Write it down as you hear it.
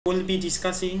Will be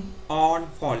discussing on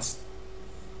faults.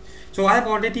 So I have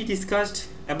already discussed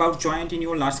about joint in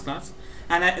your last class,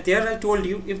 and there I told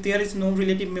you if there is no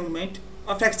relative movement,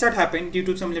 a fracture happened due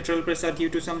to some lateral pressure, due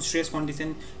to some stress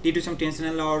condition, due to some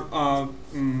tensional or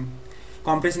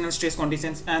compressional stress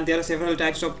conditions, and there are several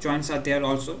types of joints are there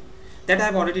also that I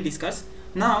have already discussed.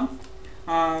 Now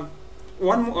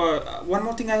one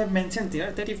more thing I have mentioned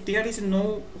there, that if there is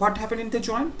no, what happened in the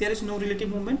joint, there is no relative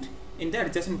movement in the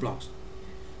adjacent blocks.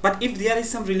 But if there is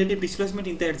some relative displacement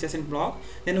in the adjacent block,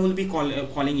 then we will be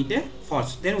calling it a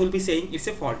fault. Then we will be saying it's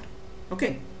a fault.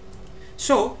 Okay.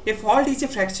 So a fault is a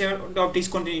fracture of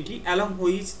discontinuity along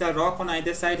which the rock on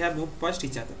either side have moved past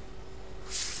each other.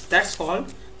 That's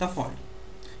called the fault.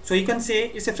 So you can say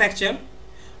it's a fracture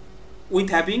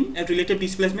with having a relative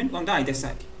displacement on the either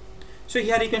side. So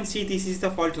here you can see this is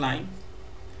the fault line,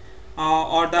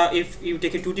 or if you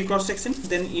take a 2D cross section,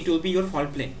 then it will be your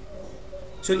fault plane.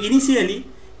 So initially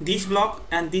this block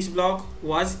and this block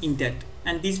was intact,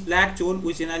 and this black zone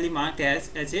was generally marked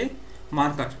as a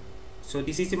marker. So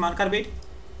this is the marker bed.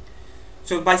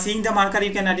 So by seeing the marker you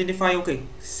can identify, okay,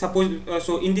 suppose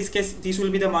so in this case this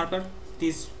will be the marker,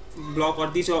 this block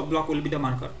or this block will be the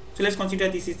marker. So let's consider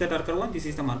this is the darker one, this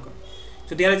is the marker.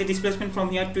 So there is a displacement from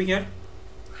here to here.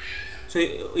 So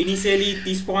initially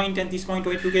this point and this point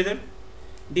were together.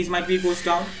 This might be goes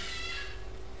down,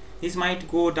 this might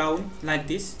go down like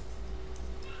this,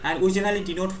 and we generally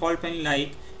denote fault plane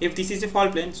like, if this is a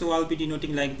fault plane, so I'll be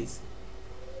denoting like this.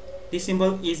 This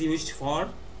symbol is used for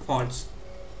faults.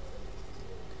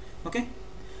 Okay.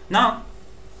 Now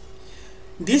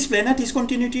this planar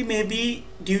discontinuity may be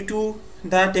due to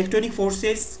the tectonic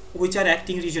forces which are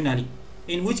acting regionally.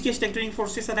 In which case tectonic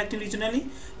forces are acting regionally?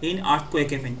 In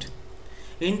earthquake event.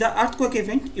 In the earthquake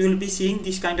event you will be seeing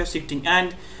this kind of shifting,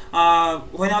 and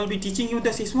when I will be teaching you the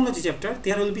seismology chapter,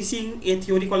 there will be seeing a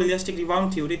theory called elastic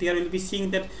rebound theory. There will be seeing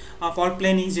that fault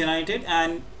plane is generated,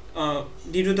 and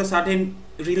due to the sudden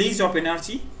release of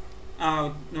energy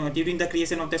during the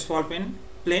creation of this fault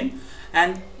plane,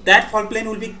 and that fault plane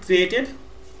will be created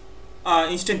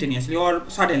instantaneously or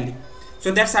suddenly.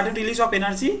 So that sudden release of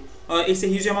energy is a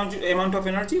huge amount of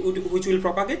energy which will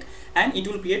propagate, and it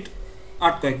will create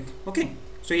earthquake. Okay.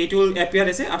 So it will appear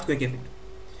as an earthquake event.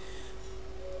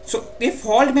 So a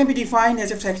fault may be defined as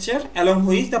a fracture along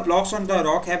which the blocks on the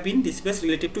rock have been displaced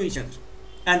relative to each other,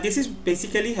 and this is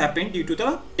basically happened due to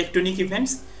the tectonic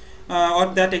events or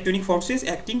the tectonic forces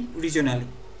acting regionally,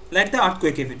 like the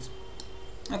earthquake events.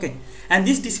 Okay, and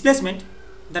this displacement,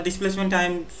 the displacement I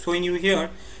am showing you here,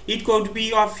 it could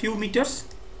be of few meters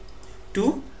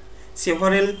to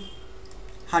several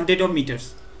hundred of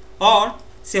meters or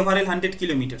several hundred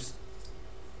kilometers.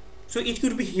 So it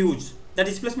could be huge, the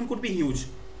displacement could be huge.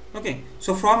 Okay,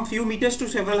 so from few meters to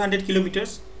several hundred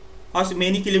kilometers or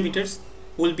many kilometers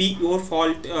will be your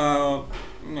fault or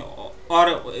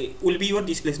will be your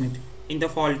displacement in the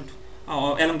fault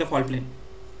along the fault plane.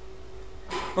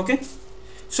 Okay,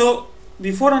 so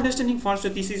before understanding fault, so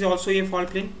this is also a fault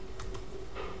plane,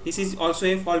 this is also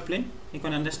a fault plane, you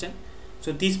can understand.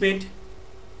 So this bed,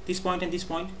 this point and this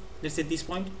point, let's say this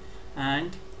point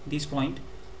and this point,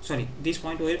 sorry, this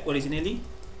point were originally,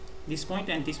 this point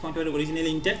and this point were originally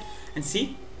intact, and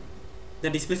see the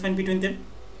displacement between them.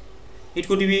 It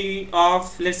could be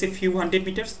of, let's say, few hundred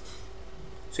meters.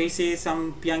 So it's a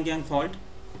some Pyongyang fault.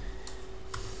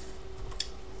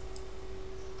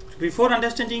 Before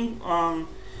understanding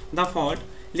the fault,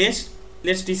 let's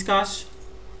discuss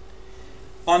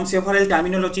on several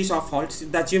terminologies of faults.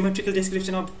 The geometrical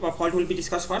description of fault will be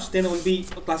discussed first, then we will be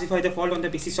classify the fault on the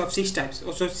basis of 6 types.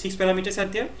 Also 6 parameters are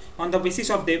there. On the basis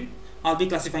of them I'll be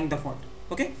classifying the fault.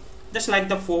 Okay, just like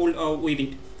the fault we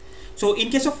did. So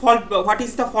in case of fault, what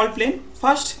is the fault plane?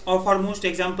 First or foremost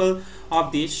example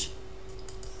of this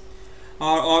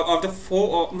or of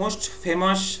the most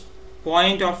famous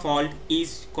point of fault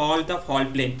is called the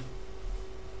fault plane.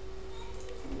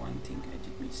 One thing I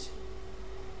did miss.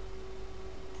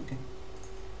 Okay.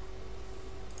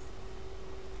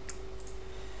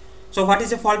 So what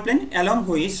is a fault plane? Along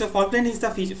which, so fault plane is the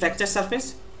fracture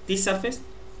surface. This surface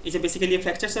is basically a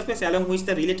fracture surface along which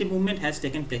the relative movement has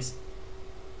taken place.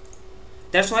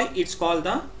 That's why it's called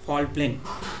the fault plane,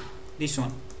 this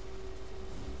one.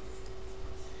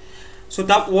 So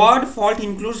the word fault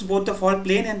includes both the fault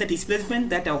plane and the displacement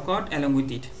that occurred along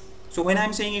with it. So when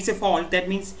I'm saying it's a fault, that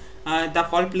means the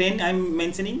fault plane I'm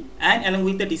mentioning and along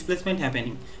with the displacement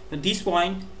happening. So this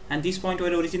point and this point were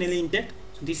originally intact.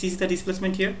 So this is the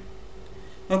displacement here.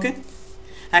 Okay.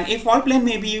 And a fault plane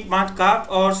may be marked curved,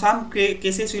 or some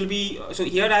cases will be, so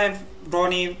here I have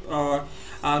drawn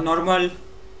a normal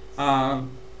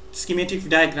schematic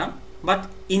diagram but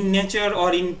in nature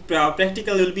or in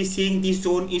practical you'll be seeing this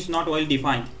zone is not well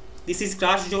defined. This is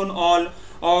crust zone,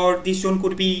 or this zone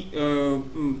could be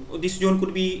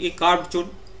a curved zone.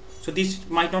 So this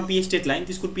might not be a straight line,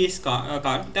 this could be a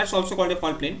curve. That's also called a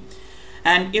fault plane.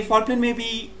 And a fault plane may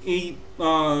be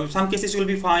some cases you will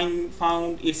be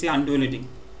found it's a undulating,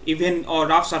 even or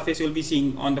rough surface you will be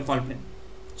seeing on the fault plane.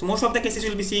 So most of the cases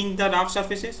you will be seeing the rough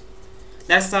surfaces.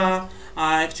 That's the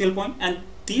actual point. And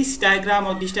this diagram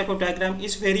or this type of diagram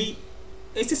is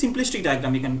it's a simplistic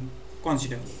diagram you can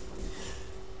consider.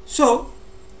 So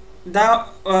the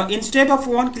instead of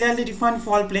one clearly defined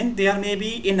fault plane, there may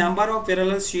be a number of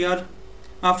parallel shear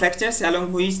fractures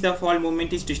along which the fault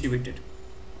movement is distributed.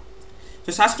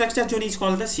 So such fracture zone is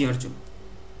called the shear zone.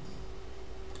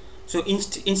 So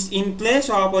in place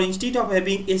of, or instead of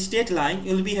having a straight line,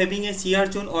 you will be having a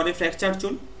shear zone or a fracture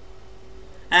zone,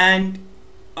 and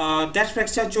that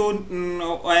fracture zone,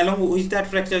 along with that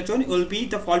fracture zone will be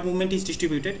the fault movement is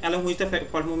distributed. Along with the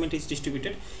fault movement is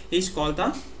distributed is called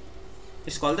the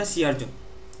shear zone.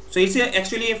 So it's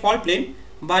actually a fault plane,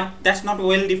 but that's not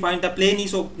well defined. The plane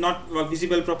is not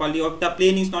visible properly, or the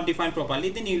plane is not defined properly.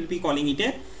 Then you will be calling it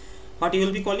a, what you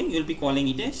will be calling? You will be calling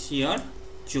it a shear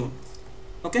zone.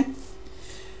 Okay.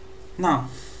 Now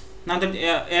that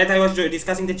as I was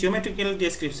discussing the geometrical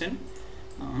description,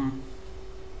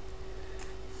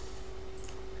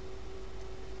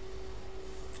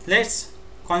 let's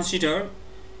consider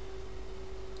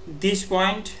this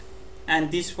point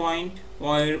and this point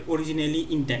were originally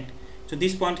intact. So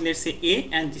this point, let's say A,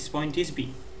 and this point is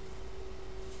B.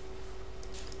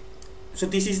 So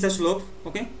this is the slope.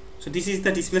 Okay. So this is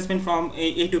the displacement from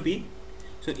A to B.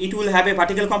 So it will have a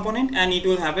vertical component and it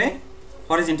will have a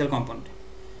horizontal component.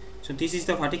 So this is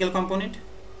the vertical component,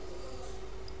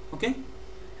 okay,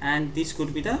 and this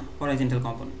could be the horizontal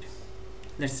component,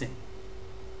 let's say.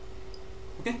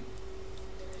 Okay.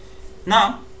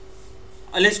 Now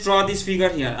let's draw this figure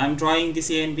here. I'm drawing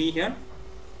this A and B here.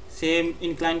 Same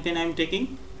inclined plane I'm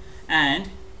taking, and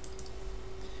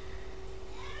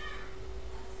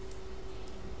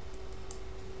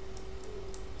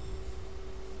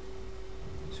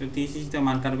so this is the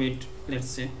marker bed, let's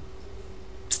say.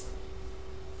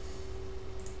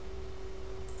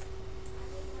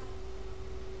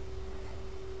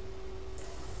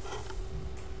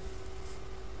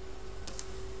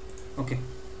 Okay.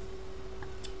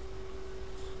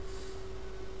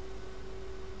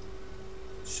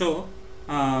 So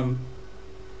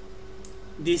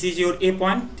this is your A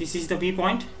point, this is the B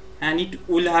point, and it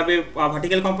will have a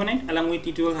vertical component, along with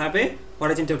it will have a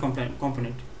horizontal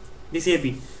component. This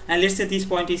AB, and let's say this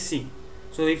point is C.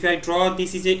 So if I draw,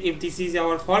 this is if this is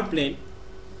our fault plane,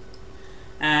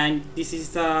 and this is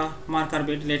the marker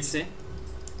bed, let's say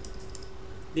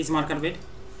this marker bed,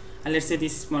 and let's say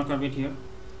this marker bed here,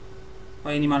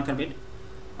 or any marker bed.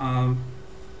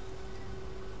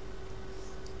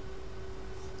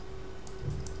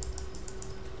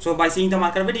 So by seeing the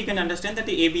marker bed, you can understand that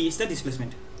the AB is the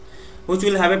displacement, which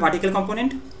will have a vertical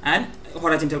component and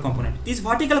horizontal component. This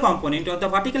vertical component or the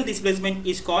vertical displacement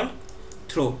is called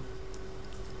throw.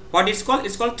 What it's called?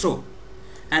 It's called throw.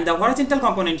 And the horizontal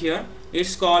component here,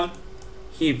 it's called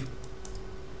heave.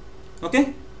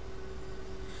 Okay.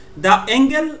 The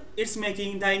angle it's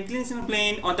making, the inclination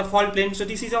plane or the fault plane. So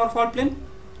this is our fault plane.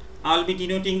 I'll be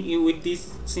denoting you with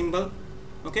this symbol.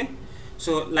 Okay.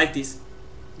 So like this.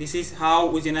 This is how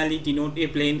we generally denote a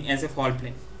plane as a fault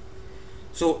plane.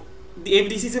 So if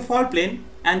this is a fault plane,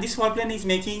 and this fault plane is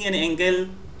making an angle,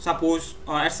 suppose,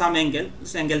 or at some angle,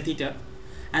 this angle theta,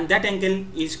 and that angle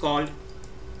is called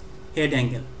head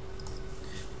angle.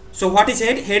 So what is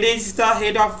head? Head is the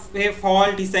head of a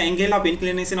fault, is the angle of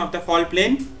inclination of the fault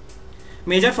plane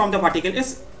measured from the vertical.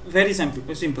 Is very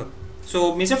simple.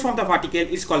 So measured from the vertical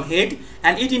is called head,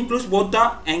 and it includes both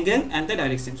the angle and the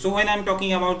direction. So when I am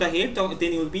talking about the head,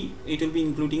 then it will be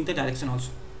including the direction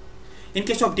also. In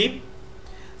case of dip,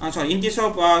 in case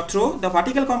of throw, the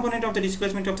vertical component of the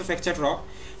displacement of the fractured rock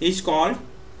is called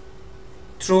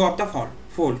throw of the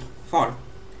fall.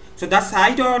 So the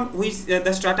side on which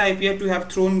the strata appear to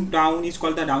have thrown down is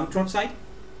called the downthrown side,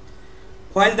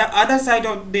 while the other side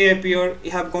of they appear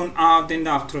have gone up, then the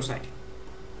upthrow side.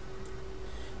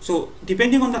 So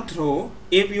depending on the throw,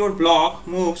 if your block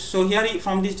moves, so here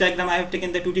from this diagram I have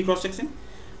taken the 2D cross section.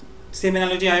 Same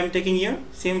analogy I am taking here,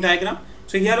 same diagram.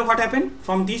 So here what happened,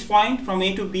 from this point, from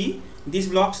A to B, this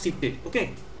block shifted.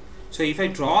 Okay. So if I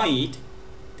draw it,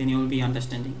 then you will be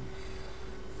understanding.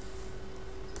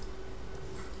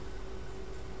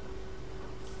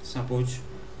 Suppose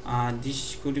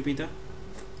this could be the,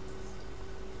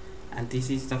 and this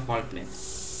is the fault plane.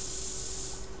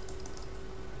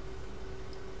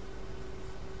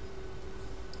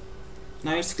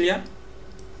 Now it's clear.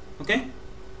 Okay,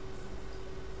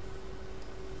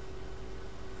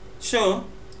 so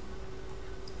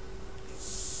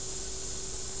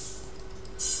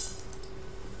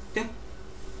okay,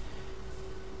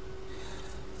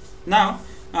 now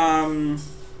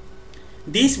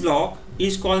this block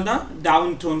is called the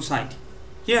down thrown side.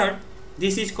 Here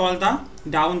this is called the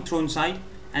down thrown side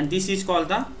and this is called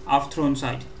the up thrown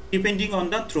side, depending on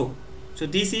the throw. So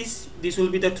this will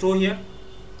be the throw here,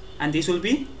 and this will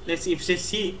be, let's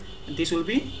see, this will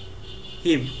be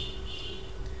heave.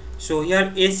 So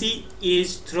here AC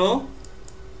is throw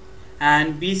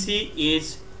and BC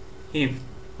is heave.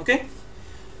 Okay,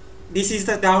 this is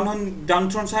the down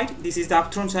thrown side, this is the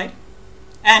up thrown side.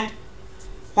 And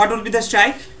what will be the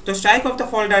strike? The strike of the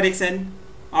fall direction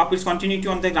of its continuity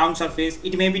on the ground surface,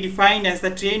 it may be defined as the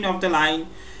train of the line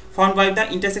formed by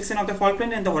the intersection of the fault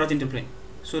plane and the horizontal plane.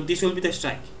 So this will be the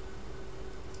strike.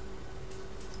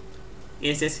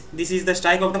 Yes, this is the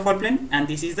strike of the fault plane and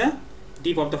this is the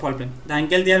dip of the fault plane. The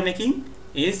angle they are making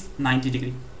is 90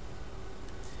 degree.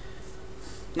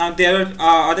 Now there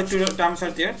are other two terms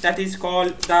are there, that is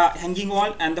called the hanging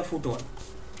wall and the foot wall.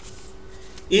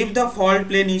 If the fault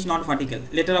plane is not vertical,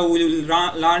 later we will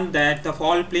learn that the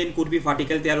fault plane could be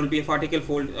vertical, there will be a vertical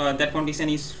fold, that condition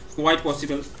is quite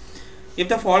possible. If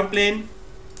the fault plane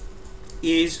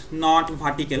is not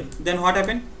vertical, then what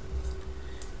happen?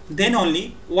 Then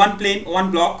only one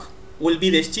block will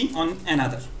be resting on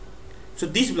another. So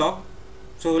this block,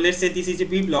 so let's say this is a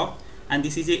B block and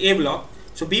this is a block.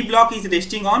 So B block is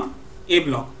resting on A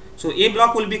block. So A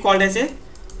block will be called as a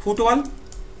foot wall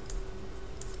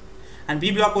and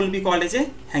B block will be called as a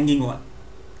hanging wall.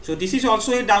 So this is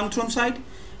also a down thrown side,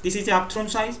 this is a up thrown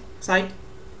side.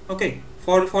 Okay,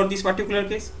 for this particular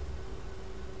case.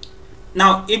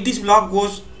 Now if this block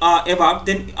goes above,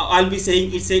 then I'll be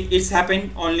saying it's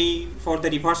happened only for the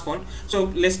reverse fault. So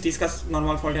let's discuss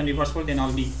normal fault and reverse fault, then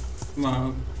I'll be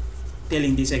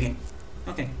telling this again.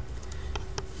 Okay,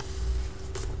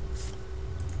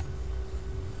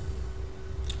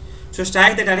 so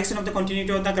strike, the direction of the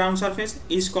continuity of the ground surface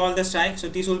is called the strike. So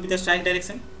this will be the strike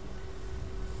direction.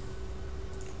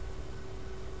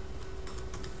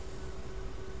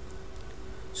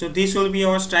 So this will be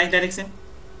our strike direction,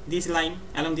 this line,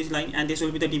 along this line, and this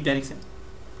will be the dip direction.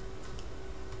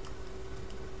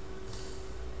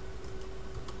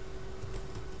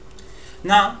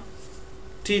 Now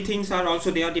three things are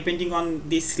also there. Depending on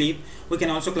this slip, we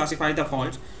can also classify the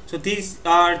faults. So these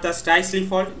are the strike slip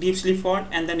fault, deep slip fault,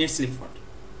 and the net slip fault.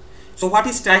 So what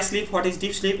is strike slip, what is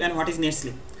deep slip, and what is net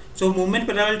slip? So movement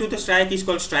parallel to the strike is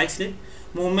called strike slip.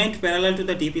 Movement parallel to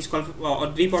the dip is called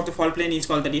dip of the fault plane is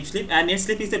called the deep slip, and net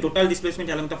slip is the total displacement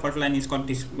along the fault line is called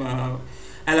this.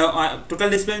 Total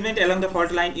displacement along the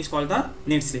fault line is called the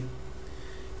net slip.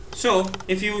 So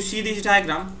if you see this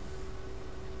diagram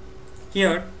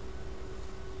here,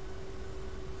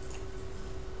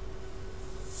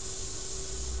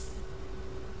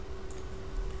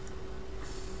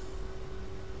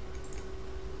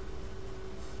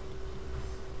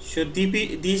 so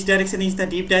this direction is the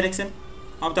deep direction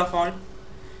of the fault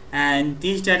and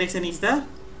this direction is the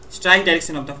strike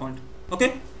direction of the fault.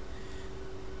 Okay,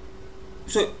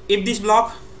 so if this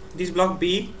block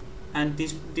B and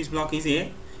this block is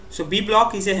A, so B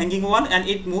block is a hanging wall and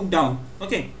it moved down.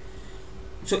 Okay,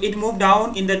 so it moved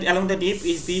down in the along the dip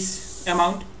is this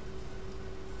amount.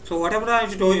 So whatever I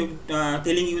was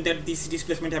telling you that this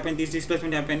displacement happened,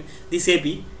 this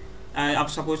AB,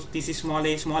 suppose this is small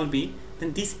a, small b,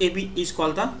 then this AB is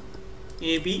called the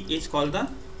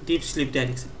deep slip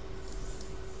direction.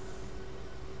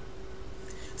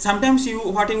 Sometimes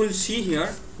what you will see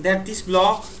here, that this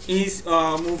block is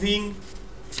moving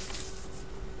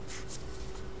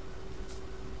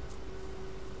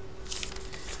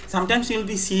sometimes you will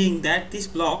be seeing that this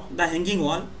block, the hanging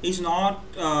wall, is not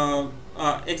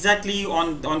exactly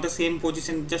on the same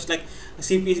position, just like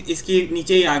सिर्फ इसके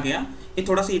नीचे ही आ गया, ये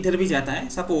थोड़ा सा इधर भी जाता है.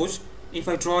 Suppose if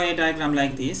I draw a diagram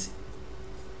like this,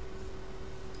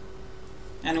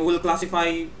 and we will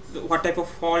classify what type of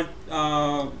fault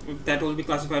that will be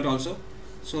classified also.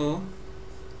 So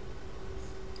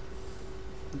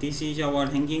this is our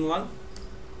hanging wall.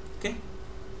 Okay,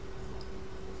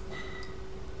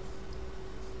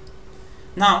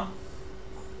 now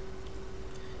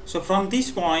so from this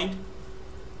point,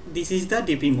 this is the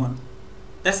dipping one,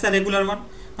 that's the regular one.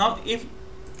 Now if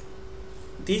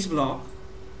this block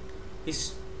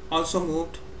is also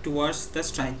moved towards the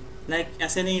strike, like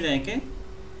ऐसे नहीं रह के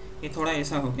ये थोड़ा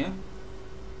ऐसा हो गया,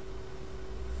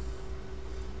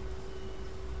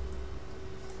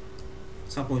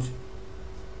 suppose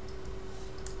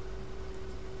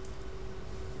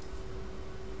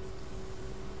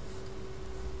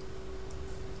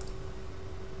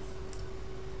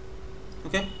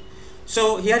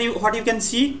So here what you can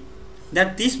see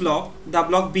that this block, the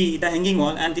block B, the hanging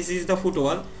wall, and this is the foot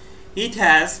wall, it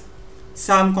has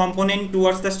some component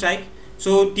towards the strike.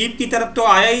 So deep की तरफ तो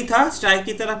आया ही था, strike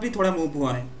की तरफ भी थोड़ा move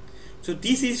हुआ है. So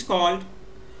this is called,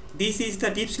 this is the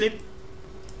deep slip,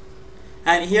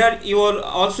 and here you are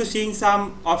also seeing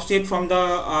some offset from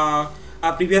the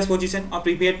previous position or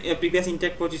previous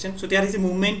intact position. So there is a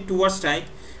movement towards strike,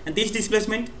 and this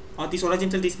displacement or this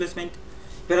horizontal displacement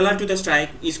parallel to the strike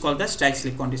is called the strike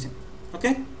slip condition.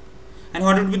 Okay, and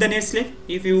what would be the net slip?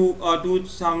 If you do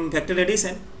some vector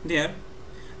addition there,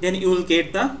 then you will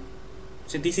get the,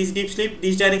 so this is deep slip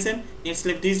this direction, net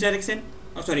slip this direction,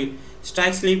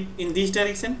 strike slip in this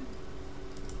direction,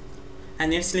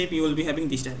 and net slip you will be having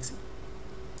this direction.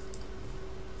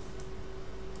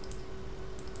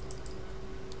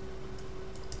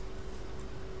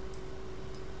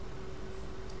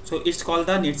 So it's called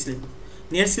the net slip.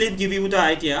 Net slip give you the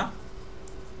idea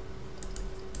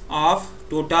of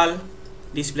total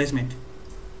displacement,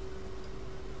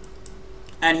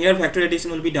 and here vector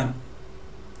addition will be done.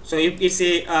 So if it's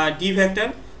a d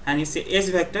vector and it's a s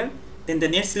vector, then the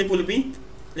net slip will be,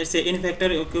 let's say, n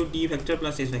vector equal d vector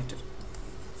plus s vector.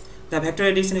 The vector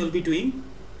addition will be doing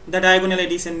the diagonal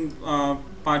addition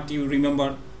part you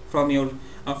remember from your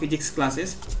physics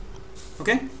classes.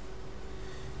 Okay.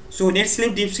 So net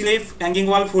slip, deep slip, hanging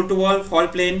wall, foot wall, fall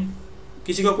plane.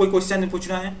 किसी को कोई question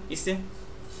पूछना है इससे?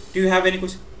 Do you have any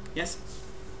question? Yes.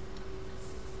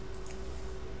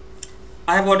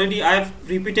 I have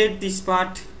repeated this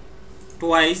part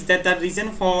twice, that the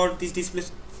reason for this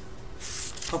displacement.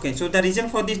 Okay, so the reason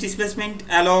for this displacement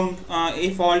along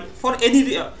a fault for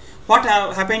any what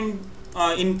happened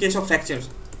in case of fractures.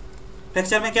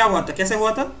 Fracture में क्या हुआ था? कैसे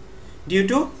हुआ था? Due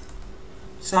to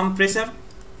some pressure,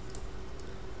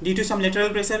 due to some lateral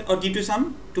pressure, or due to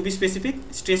some, to be specific,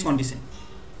 stress condition.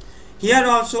 Here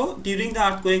also during the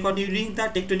earthquake or during the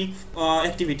tectonic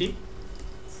activity,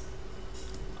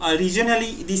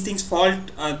 regionally these things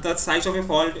fault, the size of a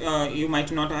fault you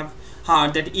might not have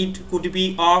heard that it could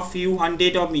be of few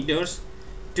hundred of meters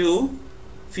to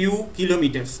few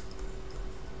kilometers.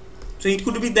 So it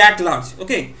could be that large.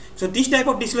 Okay, so this type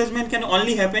of displacement can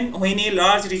only happen when a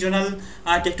large regional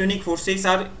tectonic forces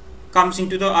are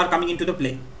coming into the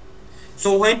play.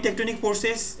 So when tectonic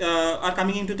forces are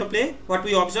coming into the play, what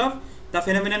we observe, the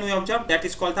phenomenon we observe, that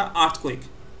is called the earthquake.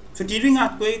 So during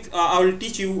earthquake, I will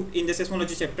teach you in the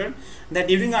seismology chapter that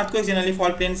during earthquake generally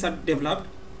fault planes are developed,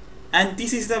 and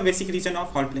this is the basic reason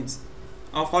of fault planes,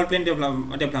 of fault plane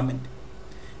development.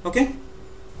 Okay.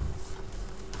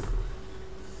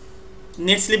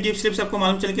 Net slip, deep slip सबको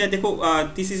मालूम चल गया.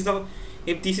 देखो, this is the,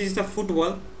 if this is the foot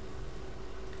wall.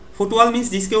 Foot wall means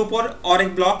जिसके ऊपर और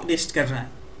एक block rest कर रहा है.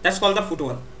 That's called the foot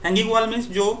wall. Hanging wall means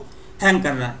जो hang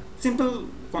कर रहा है. Simple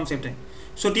concept है.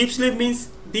 So deep slip means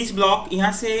this block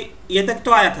यहाँ से ये तक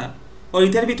तो आया था और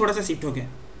इधर भी थोड़ा सा शिफ्ट हो गया.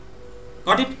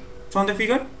 Got it? From the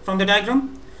figure, from the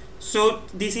diagram. So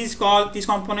this is called, this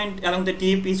component along the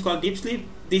deep is called deep slip.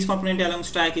 This component along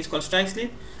strike is called strike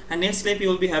slip. And net slip you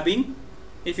will be having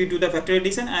if you do the vector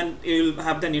addition, and you will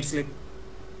have the net slip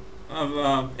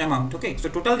amount. Okay. So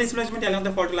total displacement along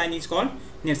the fault line is called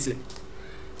net slip.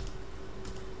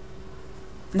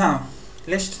 Now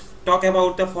let's talk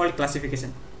about the fault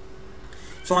classification.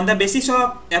 So on the basis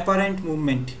of apparent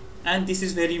movement, and this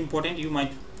is very important, you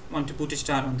might want to put a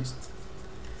star on this.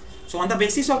 So on the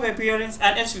basis of appearance,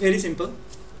 and it's very simple,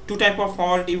 two type of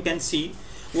fault you can see.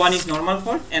 One is normal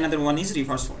fault, another one is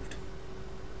reverse fault.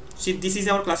 See, this is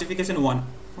our classification 1.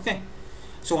 Okay.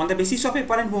 So on the basis of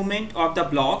apparent movement of the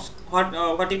blocks,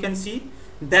 what you can see,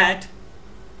 that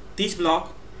this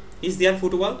block is their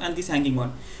foot wall and this hanging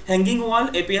wall. Hanging wall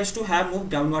appears to have moved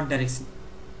downward direction.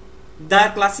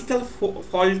 The classical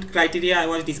fault criteria I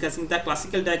was discussing, the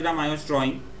classical diagram I was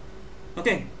drawing,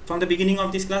 okay, from the beginning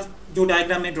of this class, जो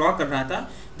diagram में draw कर रहा था,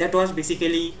 that was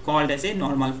basically called as a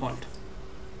normal fault.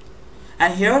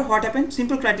 And here what happened?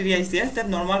 Simple criteria is there, that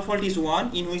normal fault is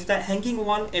one in which the hanging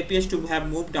wall appears to have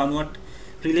moved downward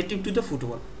relative to the foot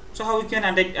wall. So how we can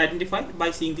identify? By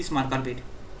seeing this marker bed.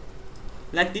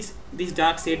 Like this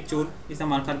dark shade zone is the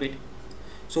marker bed.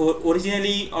 So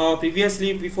originally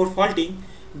previously before faulting,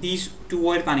 these two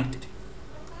were connected.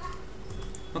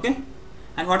 Okay.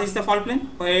 And what is the fault plane?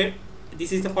 Where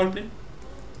this is the fault plane.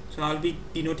 So I will be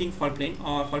denoting fault plane,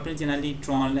 or fault plane generally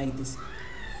drawn like this.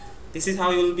 This is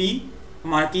how you will be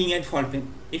marking a fault plane.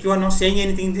 If you are not saying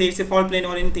anything, there is a fault plane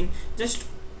or anything, just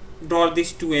draw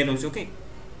these two arrows. Okay.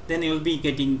 Then you will be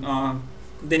getting.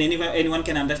 Then anyone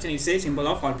can understand it's a symbol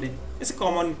of fault plane. It's a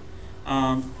common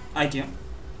idea.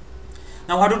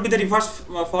 Now what would be the reverse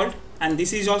fault? And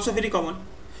this is also very common.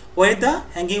 Where the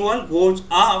hanging wall goes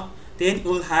up, then you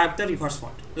will have the reverse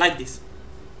fault like this.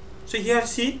 So here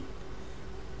see,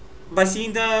 by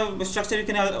seeing the structure you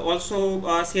can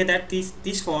also say that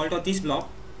this fault or this block,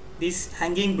 this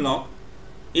hanging block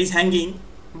is hanging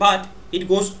but it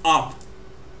goes up.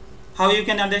 How you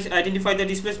can identify the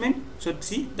displacement? So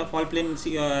see the fault plane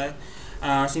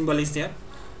symbol is there.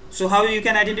 So how you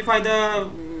can identify the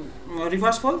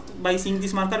reverse fault? By seeing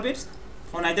these marker beds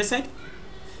on either side.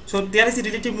 So there is a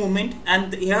relative movement,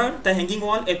 and here the hanging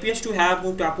wall appears to have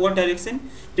moved upward direction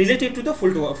related to the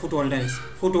footwall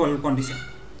condition.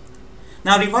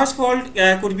 Now reverse fault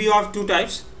could be of two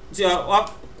types,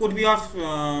 could be of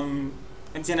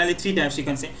generally three types you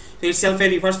can say. So itself a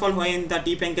reverse fault when the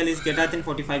deep angle is greater than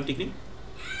 45 degree,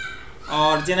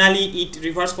 or generally it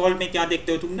reverse fault में क्या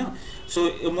देखते हो तुम ना? So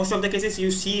most of the cases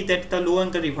you see that the low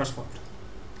angle reverse fault,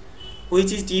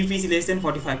 which is deep is less than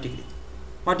 45 degree.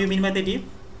 What do you mean by the deep?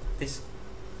 This.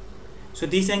 So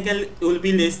this angle will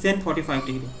be less than 45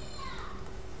 degree.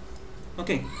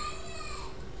 Okay.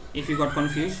 If you got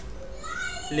confused,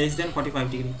 less than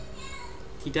 45 degree.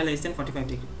 Theta less than 45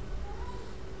 degree.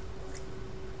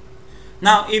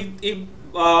 Now if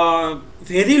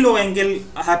very low angle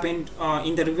happened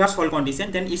in the reverse fault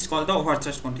condition, then it's called the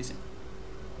overthrust condition.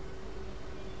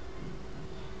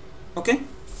 Okay,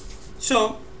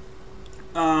 so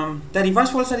the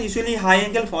reverse faults are usually high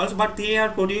angle faults, but they are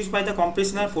produced by the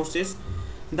compressional forces.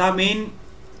 The main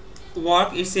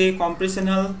work is a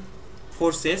compressional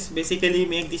forces basically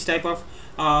make this type of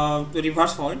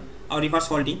reverse fault or reverse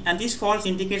faulting, and these faults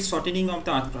indicate shortening of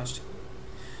the earth crust.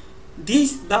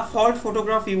 The fault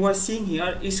photograph you are seeing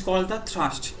here is called the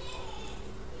thrust,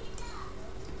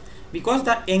 because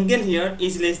the angle here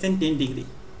is less than 10 degree.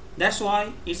 That's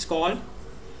why it's called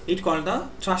the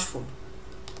thrust fault.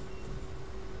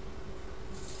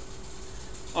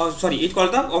 Oh, sorry, it's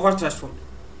called the overthrust fault.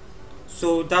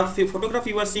 So the photograph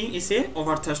you are seeing is a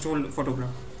overthrust photograph.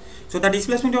 So the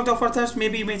displacement of the overthrust may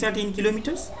be measured in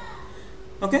kilometers.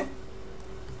 Okay.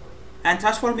 And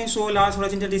thrust fault may show large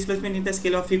horizontal displacement in the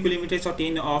scale of few kilometers or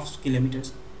 10 of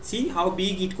kilometers. See how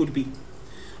big it could be.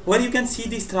 Well, you can see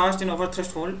this thrust and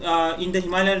overthrust fault in the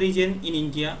Himalayan region in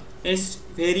India. It's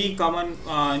very common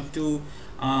to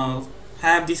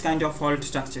have this kind of fault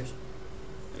structure,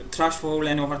 thrust fault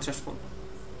and overthrust fault.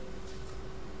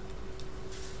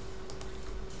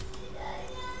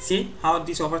 See how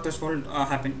this overthrust fault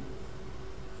happen.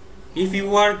 If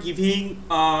you are giving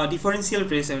differential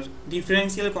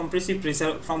compressive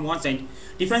pressure from one side,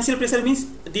 differential pressure means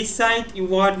this side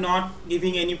you are not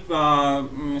giving any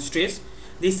stress,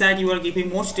 this side you are giving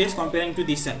more stress comparing to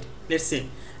this side, let's say,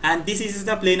 and this is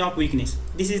the plane of weakness.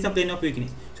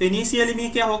 So initially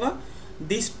में क्या होगा,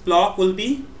 this block will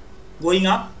be going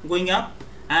up,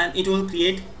 and it will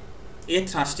create a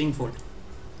thrusting fault.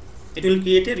 It will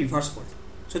create a reverse fault.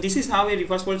 So this is how a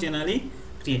reverse fault generally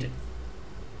created.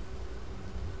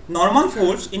 Normal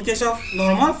faults, in case of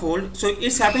normal fault, so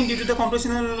it's happened due to the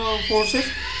compressional forces.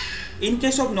 In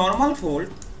case of normal fault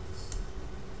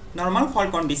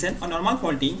condition or normal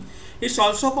faulting, it's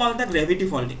also called the gravity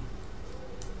faulting.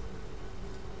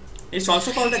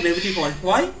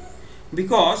 Why?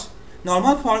 Because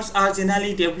normal faults are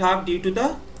generally developed due to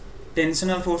the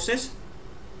tensional forces,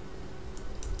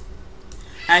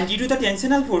 and due to the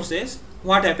tensional forces,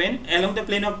 what happened, along the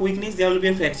plane of weakness there will be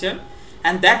a fracture,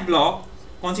 and that block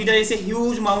consider as a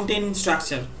huge mountain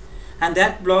structure, and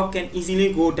that block can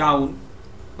easily go down,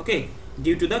 okay,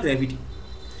 due to the gravity.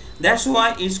 That's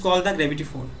why it's called the gravity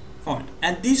fault.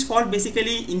 And this fault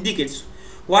basically indicates,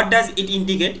 what does it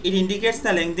indicate? It indicates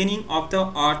the lengthening of the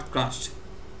earth crust.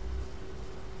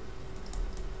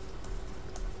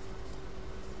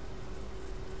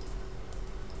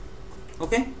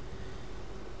 Okay.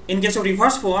 In case of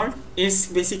reverse fault, it's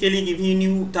basically giving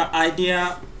you the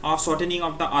idea of shortening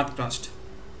of the earth crust.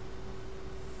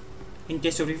 In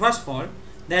case of reverse fault,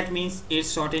 that means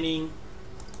it's shortening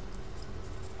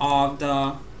of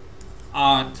the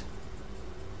earth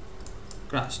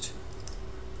crust.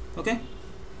 Okay.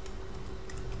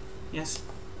 Yes.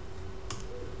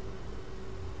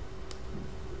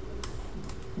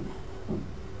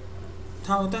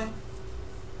 हाँ होता है.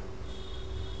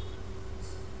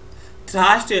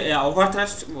 Thrust,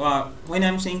 overthrust, when I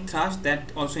am saying thrust,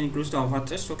 that also includes the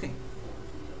overthrust. Okay.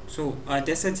 So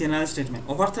that's a general statement.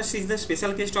 Overthrust is the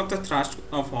special case of the thrust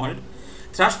fault.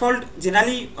 Thrust fault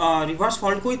generally reverse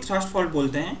fault को ही thrust fault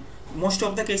बोलते हैं. Most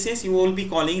of the cases you will be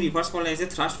calling reverse fault as a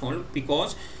thrust fault,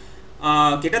 because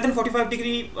greater than 45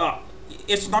 degree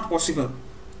it's not possible.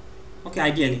 Okay,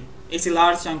 ideally it's a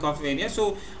large chunk of area,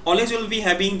 so always you will be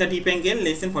having the deep angle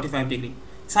less than 45 degree.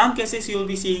 some cases you will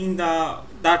be seeing the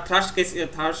thrust case,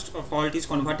 thrust fault is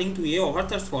converting to a over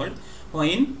thrust fault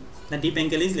when the dip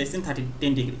angle is less than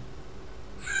 10 degree.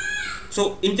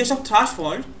 So in case of thrust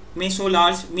fault may show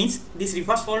large, means this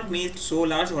reverse fault may show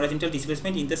large horizontal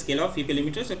displacement in the scale of few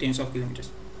kilometers or tens of kilometers.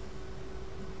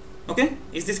 Okay,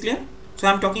 is this clear? So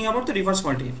I am talking about the reverse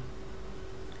fault here.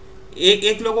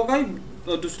 एक लोगों का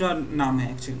दूसरा नाम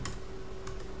है actually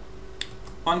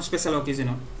on special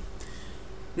occasion.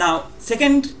 Now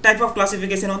second type of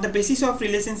classification on the basis of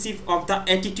relationship of the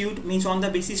attitude, means on the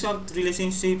basis of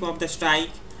relationship of the strike,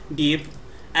 dip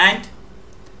and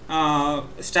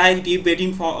strike, dip,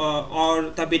 bedding for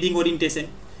or the bedding orientation.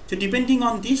 So depending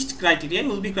on these criteria, we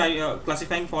will be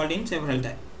classifying fault in several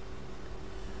types.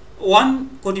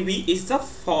 One could be is the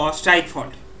strike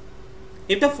fault.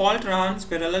 If the fault runs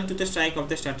parallel to the strike of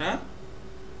the strata,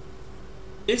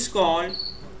 it's called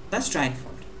the strike fault.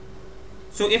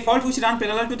 So a fault which runs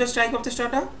parallel to the strike of the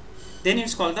strata, then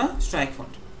it's called the strike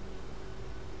fault.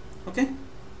 Okay,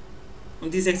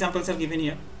 these examples are given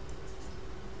here.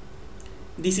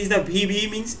 This is the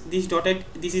VB, means this dotted,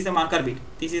 this is the marker bed,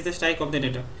 this is the strike of the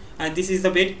data, and this is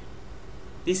the bed,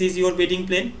 this is your bedding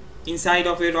plane inside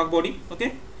of a rock body.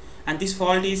 Okay, and this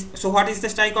fault is, so what is the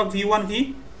strike of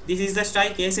V1V? This is the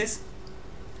strike SS.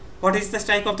 What is the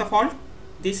strike of the fault?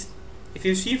 This, if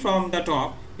you see from the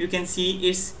top, you can see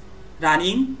it's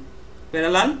running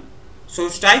parallel. So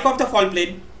strike of the fault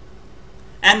plane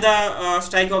and the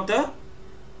strike of the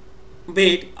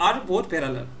bed are both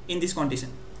parallel in this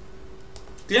condition.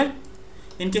 Clear?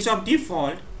 In case of deep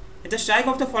fault, the strike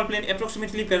of the fault plane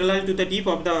approximately parallel to the deep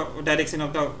of the direction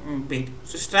of the bed.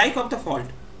 So strike of the fault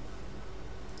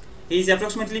is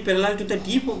approximately parallel to the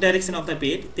deep direction of the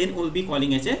bed, then we'll be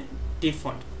calling as a deep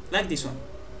fault, like this one.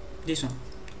 This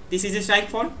is a strike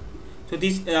fault. So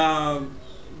this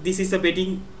is the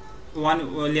bedding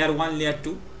layer 1, layer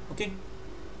 2. Okay,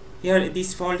 here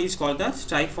this fault is called the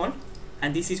strike fault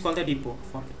and this is called the deep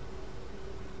fault,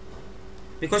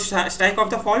 because strike of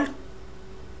the fault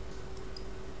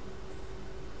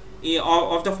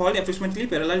approximately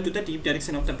parallel to the deep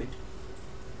direction of the bed.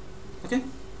 Okay,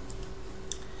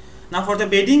 now for the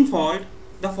bedding fault,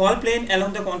 the fault plane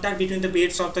along the contact between the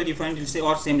beds of the different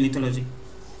or same lithology.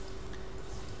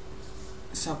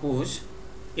 Suppose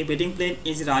a bedding plane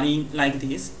is running like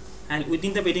this, and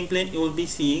within the bedding plane you will be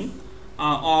seeing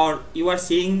or you are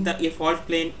seeing the a fault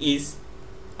plane is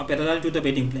parallel to the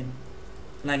bedding plane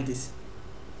like this.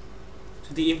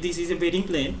 So if this is a bedding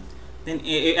plane, then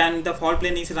and the fault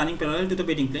plane is running parallel to the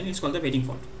bedding plane, it's called the bedding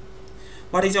fault.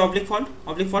 What is the oblique fault?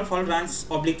 Oblique fault runs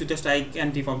oblique to the strike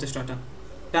and dip of the strata.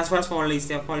 Transverse fault is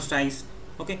there, fault strikes.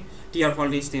 Okay, tear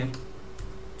fault is there.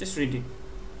 Just read it.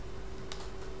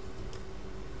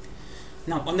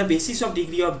 Now on the basis of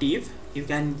degree of dip, you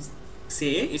can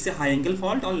say it's a high angle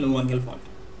fault or low angle fault.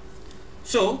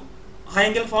 So high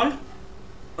angle fault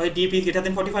when dip is greater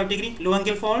than 45 degree, low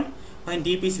angle fault when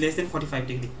dip is less than 45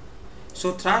 degree.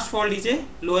 So thrust fault is a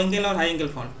low angle or high angle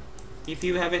fault. If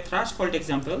you have a thrust fault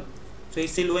example, so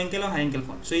it's a low angle or high angle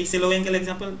fault. So it's a low angle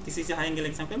example, this is a high angle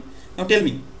example. Now tell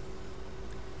me,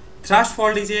 thrust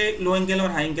fault is a low angle or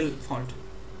high angle fault?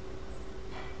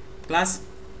 Class?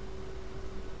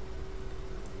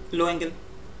 Low angle,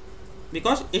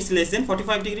 because it's less than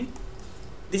 45 degree,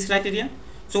 this criteria.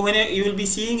 So when you will be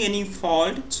seeing any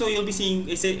fault, so you will be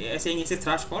seeing saying it's a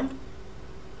thrust fault.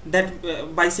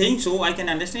 That by saying so, I can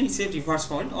understand it's a reverse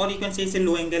fault, or you can say it's a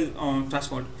low angle thrust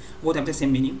fault. Both have the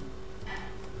same meaning.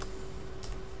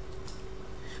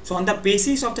 So on the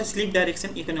basis of the slip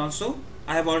direction, you can also,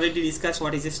 I have already discussed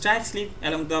what is a strike slip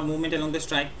along the movement along the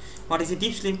strike, what is a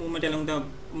deep slip movement along the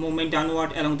movement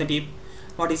downward along the deep,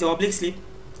 what is oblique slip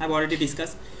I have already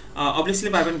discussed, oblique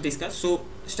slip I haven't discussed. So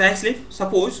strike slip,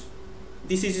 suppose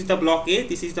this is the block A,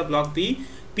 this is the block B,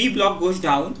 P block goes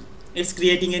down, it's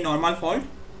creating a normal fault.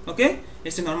 Okay,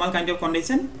 it's a normal kind of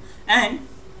condition and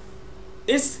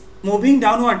it's moving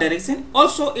downward direction,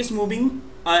 also it's moving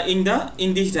in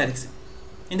this direction,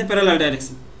 in the parallel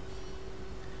direction.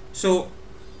 So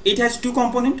it has two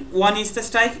components, one is the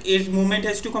strike, its movement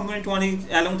has two components, one is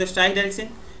along the strike direction,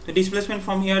 the displacement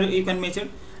from here you can measure,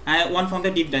 and one from the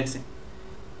deep direction,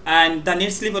 and the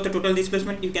net slip or the total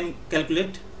displacement you can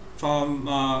calculate from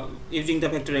using the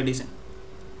vector addition.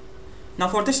 Now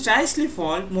for the strike slip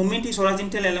fault, movement is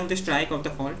horizontal along the strike of the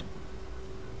fault.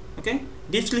 Okay,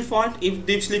 deep slip fault, if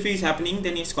deep slip is happening,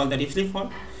 then it's called the deep slip fault.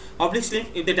 Oblique slip,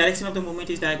 if the direction of the movement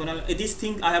is diagonal. This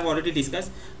thing I have already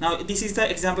discussed. Now this is the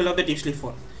example of the deep slip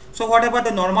fault. So what about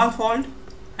the normal fault,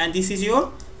 and this is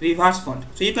your reverse fault?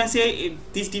 So you can say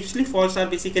these deep slip faults are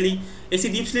basically, it's a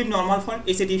deep slip normal fault,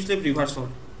 it's a deep slip reverse fault.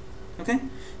 Okay,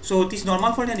 So this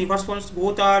normal fault and reverse faults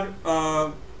both are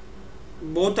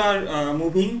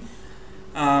moving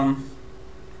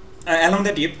along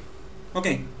the dip.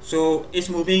 Okay, so it's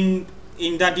moving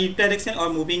in the deep direction or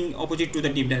moving opposite to the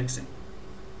deep direction.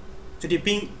 So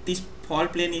dipping, this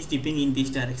fault plane is dipping in this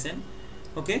direction.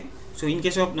 Okay, so in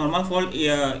case of normal fault,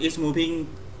 it's moving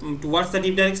towards the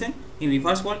deep direction. In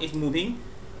reverse fault, it's moving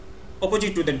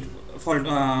opposite to the fault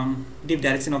deep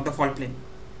direction of the fault plane.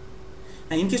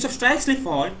 Now in case of strike slip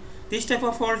fault, this type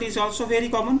of fault is also very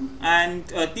common, and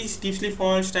this deep slip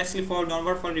fault, strike slip fault,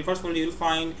 downward fault, reverse fault, you will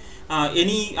find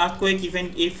any earthquake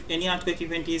event. If any earthquake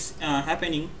event is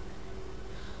happening,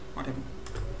 what happened?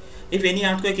 If any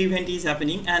earthquake event is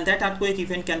happening, and that earthquake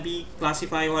event can be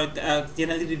classified or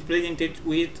generally represented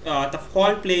with the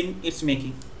fault plane it's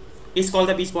making. It's called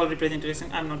the beach ball representation.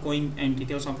 I'm not going in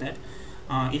details of that.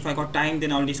 If I got time,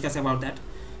 then I'll discuss about that.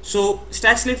 So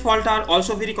strike slip fault are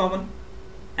also very common,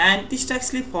 and this strike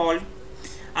slip fault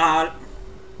are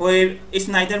where it's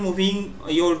neither moving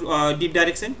your deep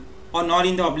direction or not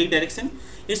in the oblique direction.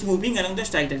 It's moving along the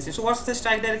strike direction. So what's the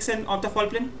strike direction of the fault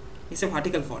plane? It's a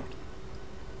vertical fault.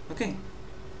 Okay,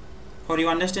 for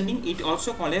your understanding, it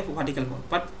also called a vertical fault.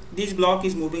 But this block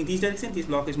is moving this direction, this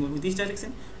block is moving this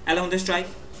direction along the strike.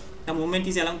 The movement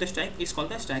is along the strike. It's called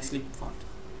the strike slip fault.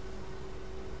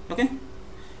 Okay,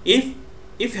 if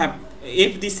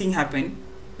this thing happen,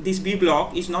 this B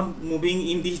block is not moving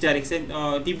in this direction,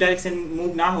 deep direction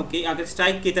move ना होके अगर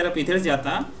strike की तरफ इधर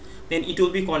जाता, then it will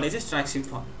be called as a strike slip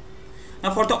fault.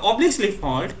 Now for the oblique slip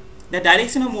fault, the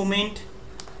direction of movement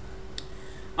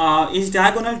is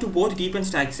diagonal to both deep and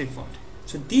strike slip fault.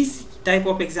 So this type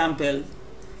of example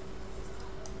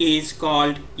is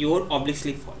called your oblique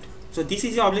slip fault. So this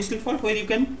is your oblique slip fault where you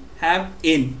can have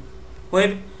N,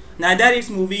 where neither is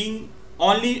moving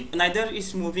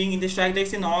in the strike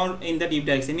direction or in the deep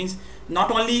direction. Means not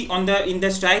only in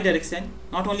the strike direction,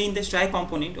 not only in the strike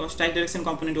component or strike direction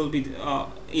component will be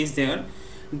is there,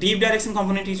 deep direction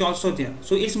component is also there.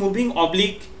 So it's moving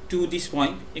oblique to this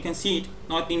point. You can see it,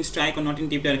 not in strike or not in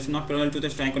deep direction, not parallel to the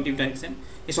strike or deep direction.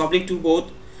 It's oblique to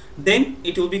both. Then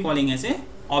it will be calling as a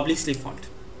oblique slip fault.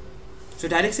 So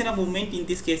direction of movement in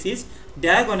this case is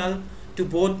diagonal to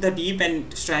both the deep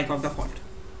and strike of the fault.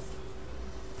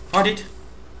 Got it?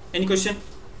 Any question?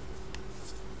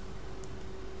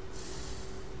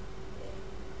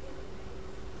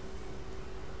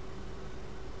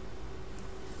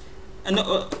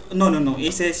 No.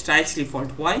 It's a strike slip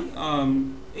fault. Why?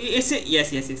 It's a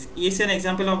yes. It's an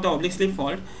example of the oblique slip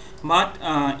fault, but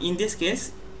in this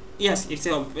case, yes, it's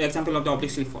an example of the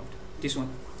oblique slip fault. This one.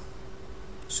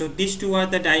 So these two are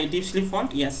the deep slip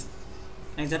fault. Yes,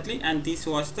 exactly. And this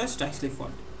was the strike slip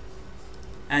fault,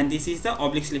 and this is the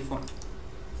oblique slip fault.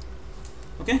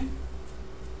 Okay.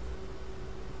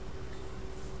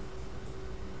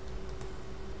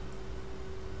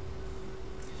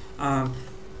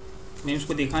 मैंने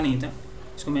उसको देखा नहीं था,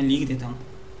 इसको मैं लिख देता हूँ.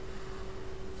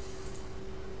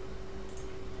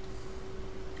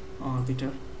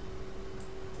 Orbiter.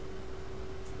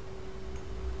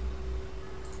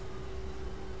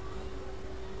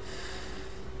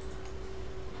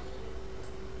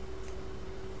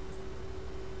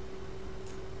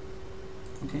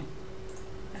 Okay,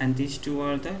 and these two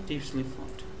are the deep slip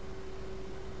fault.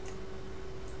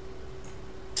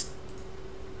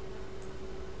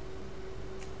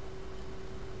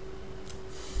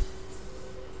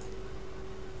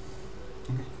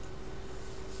 Okay,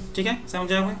 ठीक है,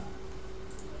 समझ आए?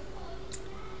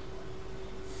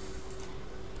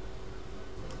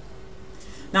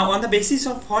 Now on the basis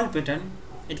of fault pattern,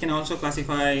 it can also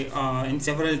classify in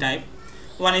several types.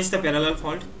 One is the parallel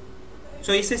fault.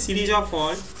 So it's a series of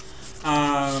fault.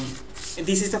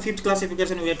 This is the fifth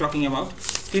classification we are talking about.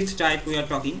 Fifth type we are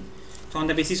talking. So on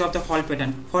the basis of the fault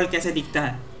pattern, fault कैसे दिखता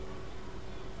है?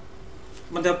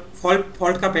 मतलब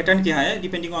fault का pattern क्या है?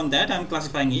 Depending on that, I am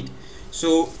classifying it.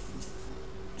 So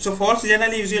faults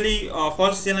generally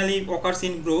occurs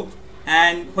in group,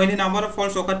 and when a number of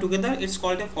faults occur together, it's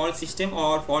called a fault system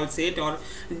or fault set, or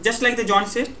just like the joint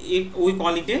set, we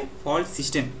call it a fault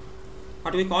system.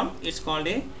 What we call? It's called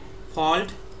a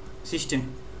fault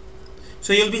system.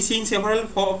 So you'll be seeing several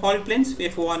fault planes,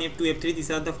 F1, F2, F3.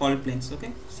 These are the fault planes.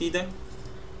 Okay, see the.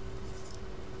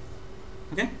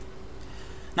 Okay.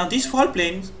 Now these fault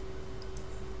planes.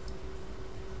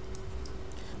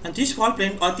 And this fault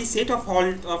plane or this set of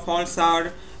faults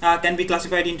are can be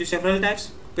classified into several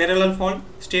types: parallel fault,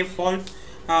 step fault,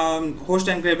 host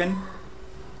and graben,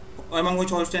 among which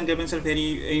host and gravens are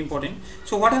very important.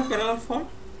 So what are parallel fault?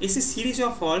 It's a series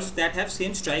of faults that have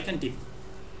same strike and dip.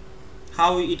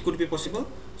 How it could be possible?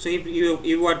 So if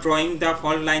you are drawing the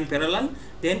fault line parallel,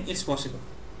 then it's possible.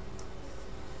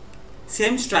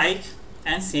 same strike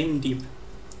and same dip.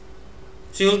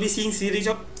 So you will be seeing series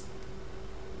of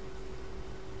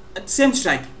same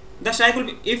strike. The strike will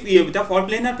be, if the fault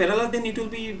plane are parallel, then it will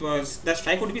be the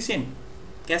strike would be same.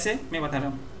 कैसे मैं बता रहा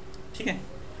हूँ, ठीक है.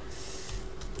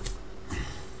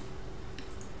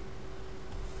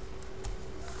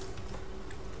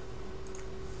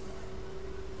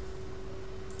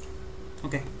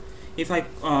 Okay, if I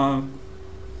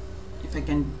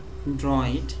can draw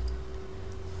it.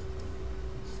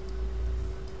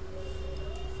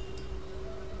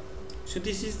 So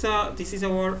this is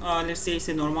our let's say it's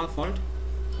a normal fault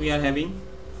we are having.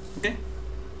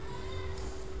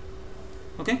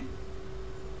 Okay,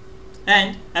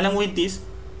 and along with this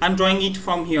I'm drawing it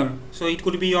from here, so it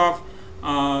could be of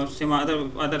some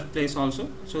other place also.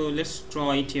 So let's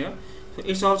draw it here. So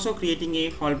it's also creating a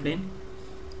fault plane.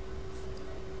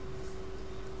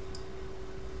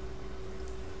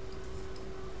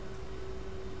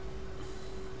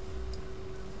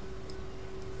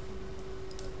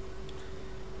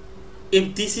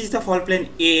 If this is the fault plane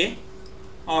A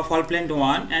or fault plane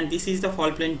 1 and this is the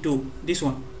fault plane 2, this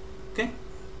one, okay,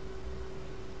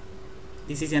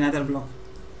 this is another block.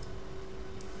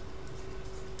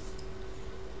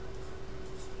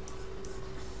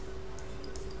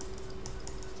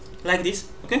 Like this,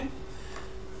 okay,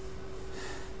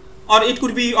 or it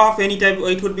could be of any type,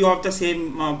 it could be of the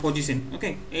same position,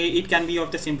 okay, it can be of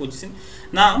the same position.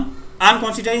 Now I am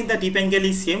considering the dip angle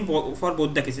is same for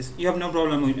both the cases. You have no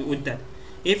problem with that.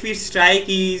 If its strike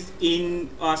is in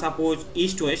suppose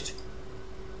east to west,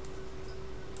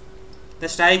 the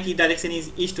strike direction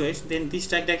is east to west, then this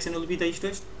strike direction will be the east to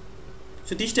west.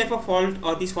 So this type of fault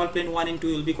or this fault plane 1 and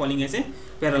 2 will be calling as a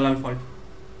parallel fault,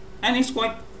 and it's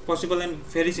quite possible and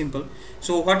very simple.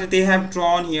 So what they have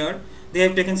drawn here, they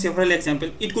have taken several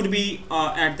examples. It could be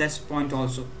at this point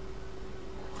also,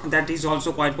 that is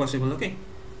also quite possible. Okay,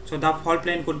 so the fault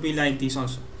plane could be like this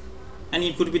also, and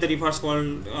it could be the reverse fault.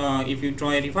 If you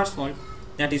draw a reverse fault,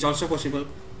 that is also possible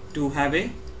to have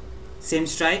a same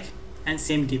strike and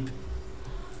same dip.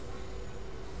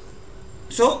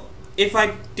 So if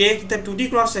I take the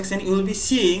 2D cross section, you will be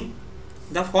seeing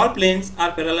the fault planes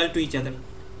are parallel to each other.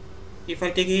 If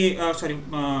I take a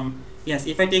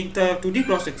if I take the 2D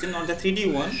cross section or the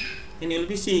 3D one, then you will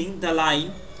be seeing the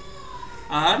line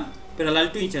are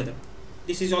parallel to each other.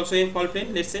 This is also a fault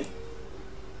plane, let's say.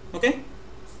 Okay,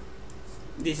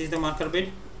 this is the marker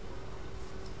bed,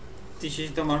 this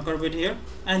is the marker bed here,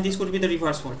 and this could be the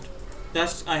reverse fault.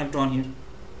 Just I have drawn here.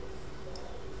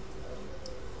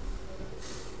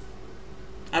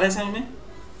 Are you समझ में?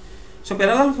 So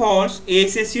parallel faults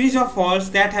is a series of faults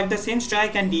that have the same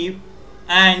strike and dip,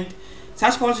 and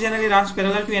such faults generally runs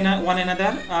parallel to one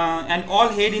another and all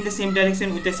head in the same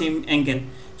direction with the same angle.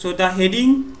 So the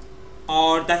heading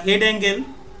or the head angle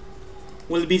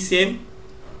will be same,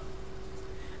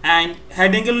 and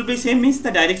head angle will be same means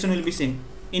the direction will be same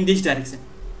in this direction.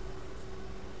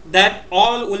 That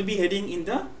all will be heading in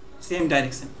the same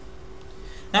direction.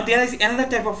 Now there is another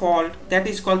type of fault that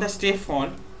is called the step fault.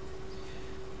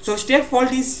 So step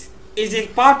fault is a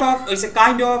part of, is a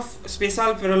kind of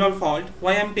special parallel fault.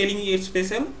 Why I am telling you it's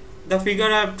special? The figure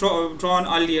I have drawn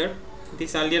earlier,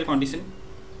 this earlier condition.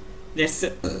 Let's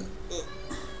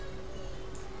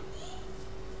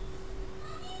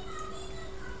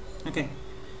okay.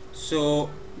 So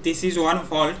this is one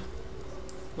fault,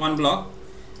 one block,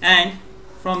 and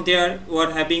from there we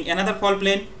are having another fault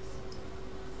plane.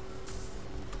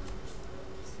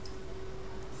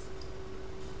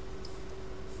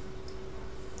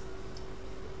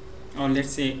 Or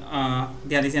let's say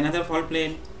there is another fault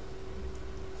plane.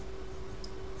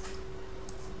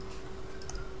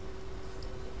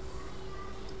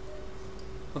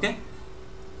 Okay,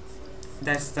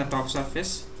 that's the top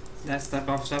surface, that's the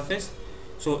top surface.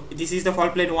 So this is the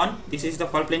fault plane 1, this is the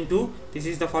fault plane 2, this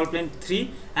is the fault plane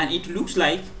 3, and it looks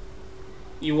like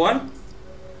you are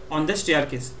on the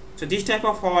staircase. So this type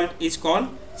of fault is called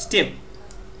step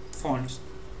faults.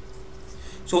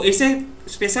 So it's a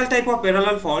special type of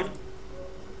parallel fault.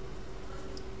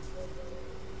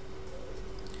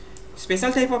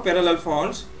 Special type of parallel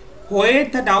faults where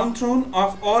the down thrown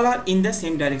of all are in the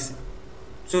same direction.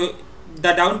 So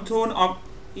the down thrown of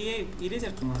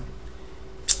eraser तुम्हारा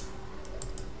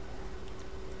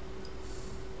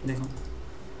देखो.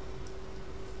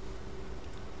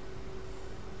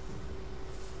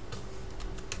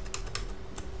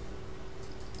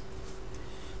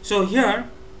 So here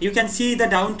you can see the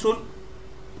down thrown.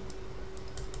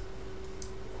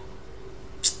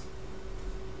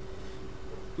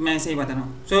 मैं ऐसे ही बता रहा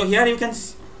हूँ. So here you can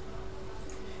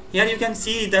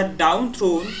see that down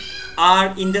thrown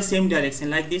are in the same direction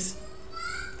like this.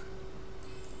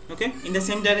 okay, in the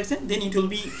same direction, then it will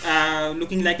be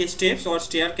looking like a steps or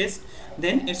staircase,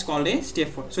 then it's called a step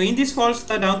fault. So in this faults,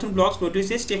 the downthrown blocks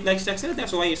produce a step like structure,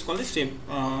 that's why it's called a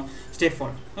step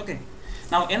fault. Okay,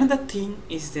 now another thing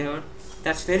is there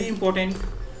that's very important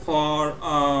for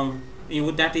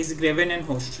you, that is graben and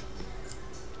host,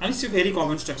 and it's a very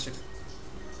common structure.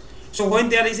 So when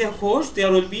there is a host,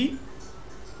 there will be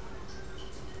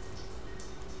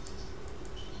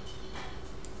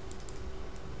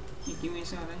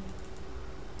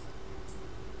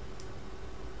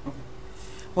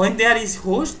when there is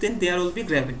host, then there will be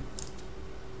graben.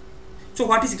 So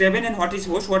what is graben and what is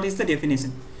host? What is the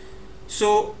definition?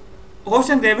 So host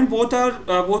and graben both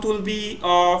will be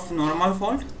of normal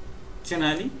fault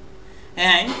generally,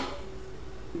 and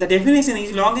the definition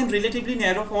is long and relatively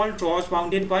narrow fault draws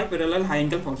bounded by parallel high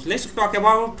angle faults. Let's talk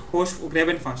about host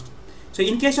graben first. So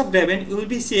in case of graben, you will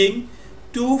be seeing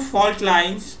two fault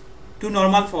lines, two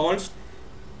normal faults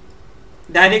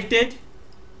directed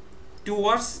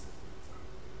towards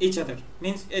each other,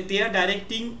 means they are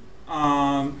directing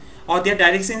or their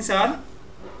directions are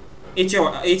each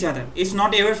other. It's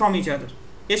not away from each other,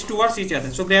 it's towards each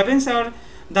other. So gravens are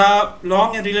the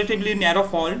long and relatively narrow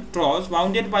fault draws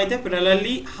bounded by the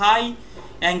parallelly high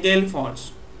angle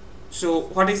faults. So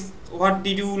what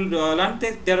did you learn?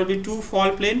 That there will be two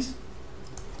fault planes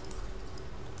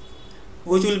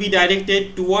which will be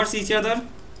directed towards each other.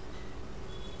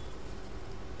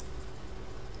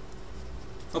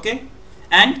 Okay,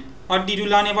 and what did you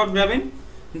learn about graben?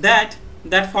 That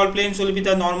fault planes will be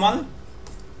the normal.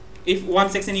 If one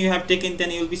section you have taken,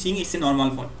 then you will be seeing it's a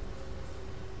normal fault.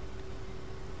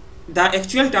 The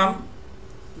actual term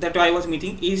that I was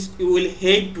meeting is you will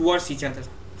head towards each other.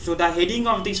 So the heading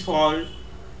of this fault,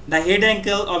 the head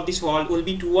angle of this fault will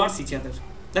be towards each other.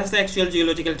 That's the actual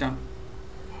geological term.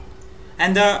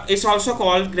 And it's also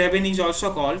called, graben is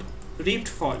also called rift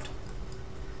fault.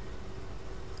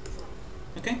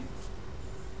 Okay,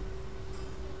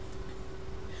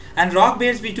 and rock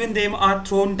beds between them are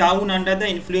thrown down under the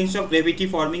influence of gravity,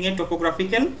 forming a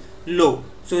topographical low.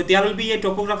 So there will be a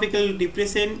topographical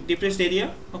depressed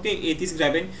area. Okay, it is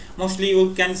graben. Mostly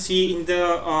you can see in the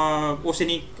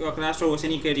oceanic crust or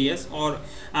oceanic areas or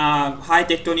high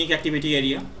tectonic activity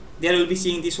area. There will be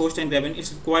seeing this host and graben. It's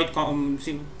quite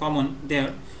common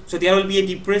there. So there will be a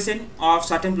depression of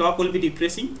certain block will be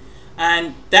depressing,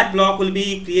 and that block will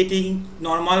be creating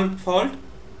normal fault,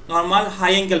 normal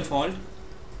high angle fault.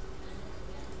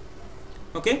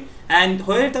 Okay, and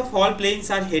where the fault planes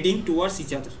are heading towards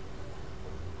each other,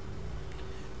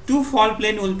 two fault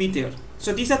plane will be there.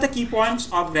 So these are the key points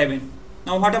of graben.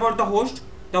 Now what about the host?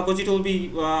 The opposite will be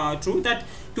true, that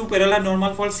two parallel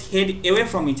normal faults head away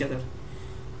from each other.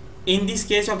 In this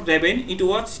case of graben, it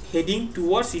was heading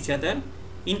towards each other.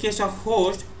 In case of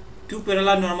host, two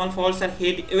parallel normal faults are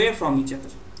head away from each other.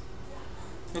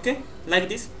 Okay, like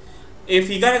this. A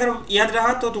figure अगर याद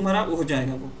रहा तो तुम्हारा हो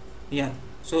जाएगा वो याद.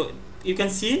 So you can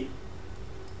see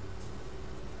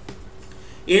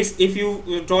is if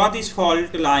you draw this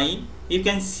fault line, you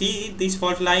can see this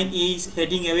fault line is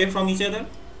heading away from each other,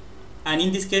 and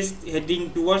in this case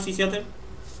heading towards each other,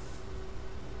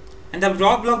 and the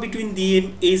rock block between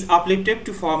them is uplifted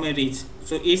to form a ridge.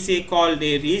 So it's called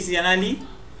a ridge generally,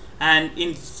 and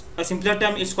in a simpler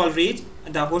term it's called ridge,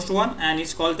 the host one, and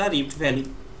it's called the rift valley.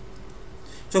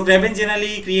 So graben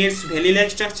generally creates valley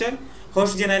like structure,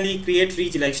 host generally create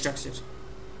ridge like structure.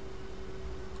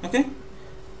 Okay,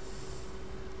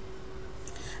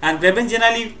 and graben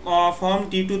generally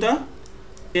formed due to the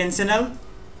tensional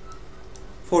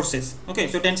forces. Okay,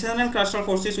 so tensional and crustal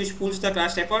forces which pulls the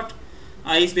crust apart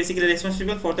is basically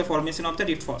responsible for the formation of the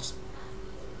rift faults.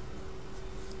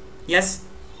 Yes.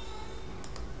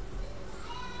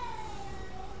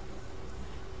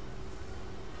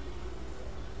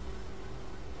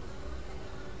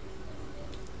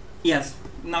 Yes.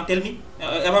 Now tell me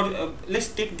about let's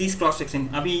take this cross section.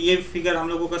 अभी ये figure हम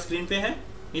लोगों का screen पे है,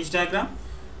 इस diagram.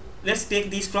 Let's take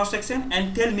this cross section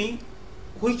and tell me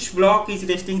which block is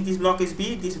resting. This block is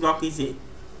B, this block is A.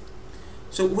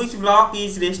 So which block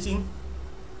is resting?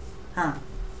 हाँ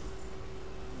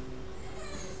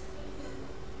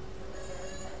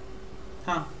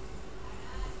हाँ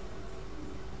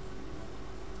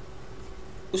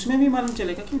उसमें भी मालूम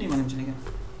चलेगा, क्यों नहीं मालूम चलेगा?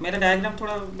 मेरा डायग्राम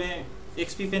थोड़ा मैं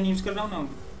XP पेन यूज़ कर रहा हूँ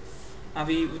ना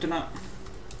अभी उतना.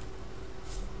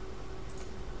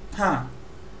 हाँ,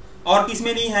 और किस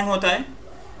में नहीं हैंग होता है,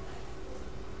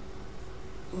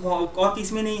 और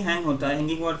किस में नहीं हैंग होता है,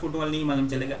 हैंगिंग और फुटबॉल नहीं मालूम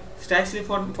चलेगा. स्टैक स्लिप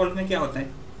फॉल्ट में क्या होता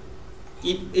है?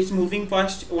 It's moving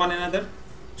past one another,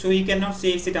 so you cannot say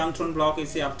it's a down thrown block,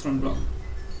 it's a up thrown block.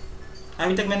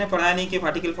 अभी तक मैंने पढ़ाया नहीं कि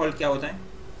वर्टिकल फॉल्ट क्या होता है.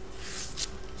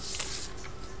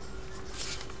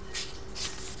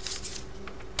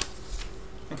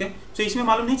 ओके, सो इसमें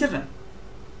मालूम नहीं चल रहा.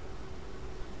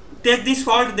 Take this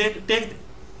fault,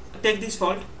 take this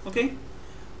fault. Okay,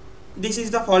 this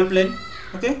is the fault plane.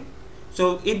 Okay, so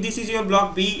if this is your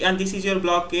block B and this is your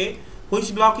block A,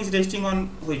 which block is resting on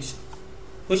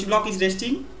which block is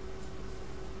resting?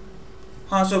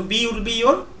 So B will be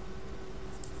your,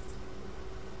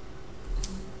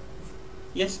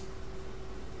 yes,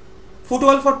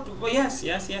 footwall for, yes.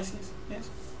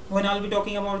 When I'll be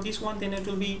talking about this one, then it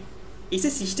will be, it's a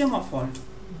system of fault,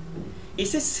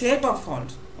 it's a set of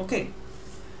faults. Okay,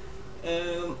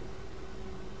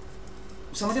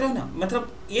 समझ रहे हो ना,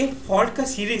 मतलब ये fault का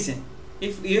series है.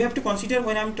 If you have to consider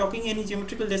when I'm talking any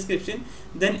geometrical description,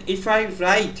 then if I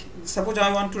write, suppose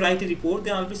I want to write a report,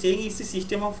 then I'll be saying it's a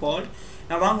system of fault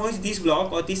among which this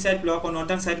block or this side block or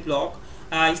northern side block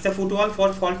is the footwall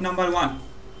for fault number 1.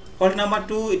 Fault number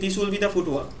 2, this will be the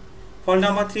footwall. Fault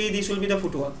number 3, this will be the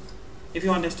footwall. If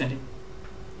you understand it.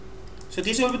 So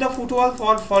this will be the footwall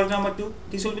for fault number 2.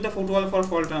 This will be the footwall for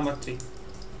fault number 3.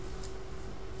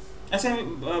 ऐसे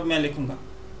मैं लिखूंगा,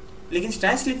 लेकिन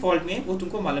strike fault में वो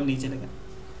तुमको मालूम नहीं चलेगा.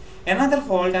 Another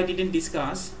fault I didn't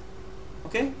discuss,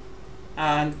 okay,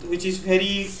 and which is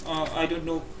very I don't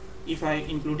know if I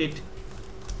included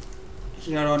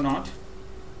here or not.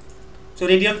 So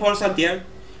radial faults are there.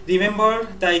 Remember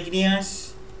the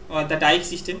igneous or the dike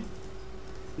system,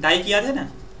 dike याद है ना.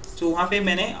 So वहाँ पे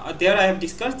मैंने there I have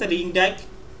discussed the ring dike,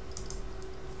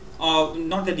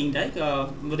 not the ring dike,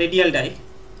 radial dike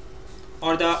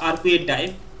or the arcuate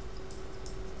dike.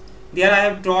 There I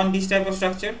have drawn this type of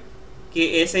structure कि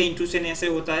ऐसे intrusion ऐसे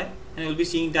होता है, and you will be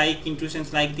seeing dike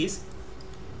intrusions like this.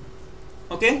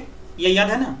 Okay, ये याद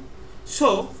है ना.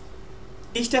 So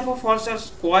this type of faults are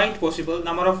quite possible.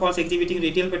 Number of faults exhibiting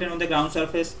radial pattern on the ground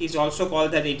surface is also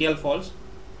called the radial faults.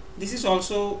 This is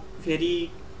also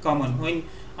very common when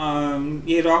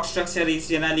a rock structure is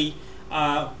generally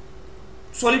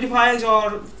solidifies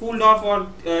or cooled off, or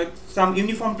some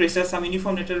uniform pressure, some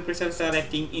uniform lateral pressures are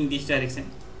acting in this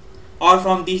direction, or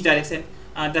from this direction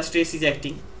the stress is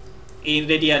acting in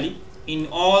radially in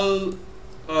all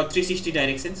 360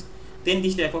 directions. Then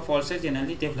this type of faults are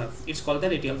generally developed. It's called the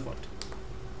radial fault.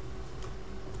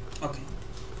 Okay.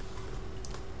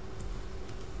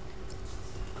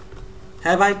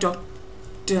 Have I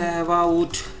talked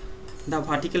about the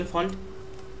vertical fault?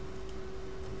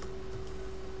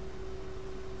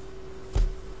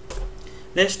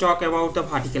 Let's talk about the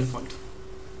vertical fault.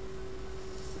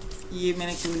 ये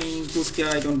मैंने क्यों नहीं include किया,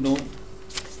 I don't know.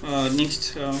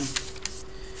 Next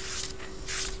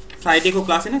Friday को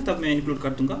class है ना, तब मैं इंक्लूड कर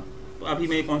दूंगा. अभी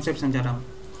मैं कॉन्सेप्ट समझा रहा हूँ,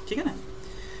 ठीक है ना.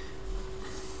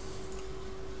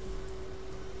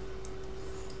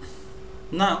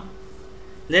 Now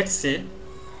let's say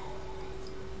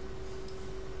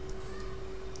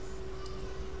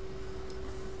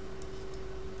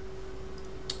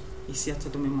इससे अच्छा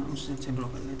तो मैं उससे अच्छा ड्रॉ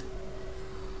कर लेता.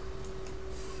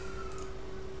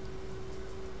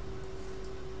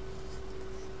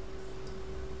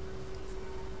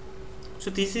 So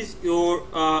this is your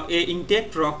a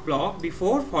intact rock block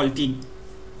before faulting.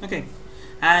 Okay,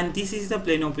 and this is the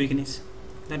plane of weakness,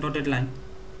 the dotted line.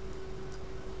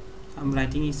 I'm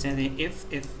writing it as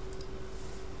a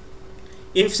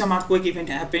if some earthquake event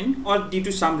happened, or due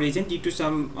to some reason, due to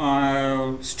some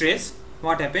stress,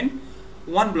 what happened,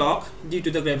 one block due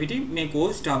to the gravity may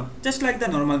goes down, just like the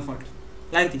normal fault,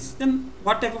 like this. Then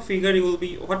what type of figure you will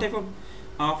be, what type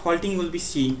of faulting you will be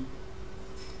seeing?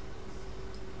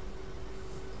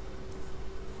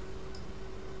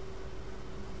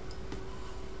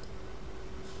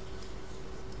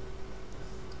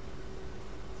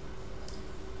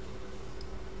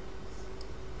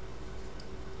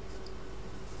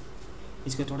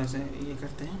 इसको थोड़ा सा ये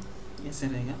करते हैं, ऐसे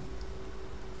रहेगा.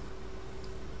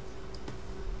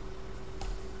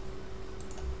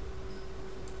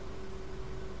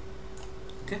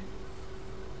 Okay.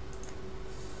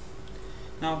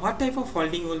 Now what type of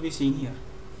faulting you will be seeing here?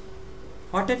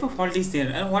 What type of fault is there,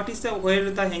 and what is the, where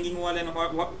the hanging wall, and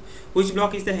which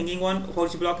block is the hanging one,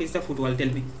 which block is the footwall? Tell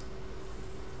me.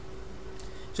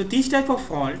 So this type of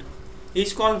fault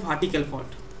is called vertical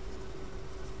fault.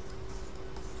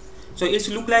 So it's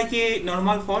look like a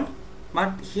normal fault,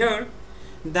 but here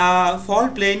the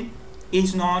fault plane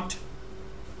is not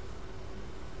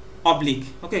oblique.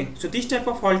 Okay, so this type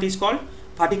of fault is called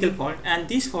vertical fault, and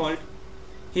this fault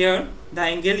here, the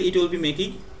angle it will be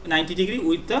making 90 degree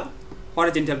with the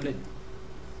horizontal plane.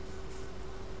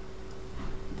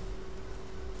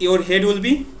 Your head will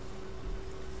be,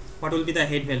 what will be the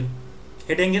head value?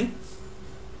 Head angle,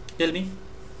 tell me.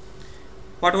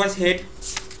 What was head?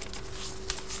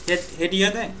 Head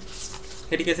याद है?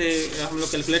 Head कैसे हम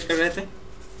लोग calculate कर रहे थे?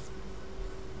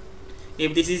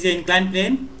 If this is an inclined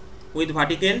plane with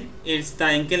vertical, it's the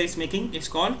angle it's making, it's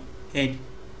called head.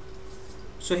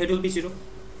 So head will be 0.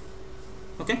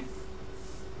 Okay,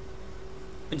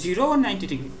 0 or 90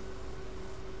 degree,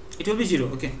 it will be 0.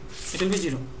 Okay, it will be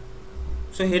 0.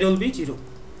 So head will be 0,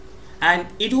 and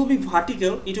it will be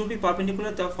vertical, it will be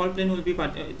perpendicular. The fault plane will be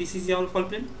this is our fault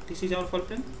plane, this is our fault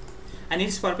plane, and it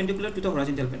is perpendicular to the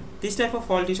horizontal plane. This type of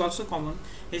fault is also common,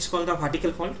 it's called the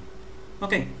vertical fault.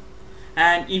 Okay,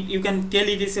 and you can tell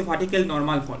it is a vertical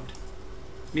normal fault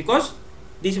because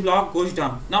this block goes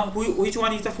down. Now which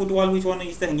one is the footwall, which one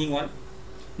is the hanging wall?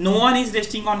 No one is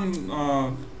resting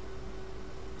on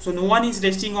so no one is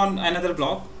resting on another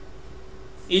block.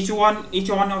 Each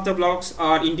one of the blocks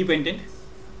are independent.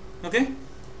 Okay,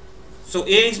 so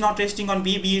A is not resting on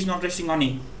B, B is not resting on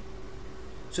A.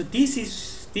 So this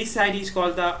side is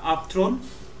called the upthrown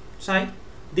side,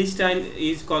 this side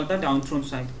is called the downthrown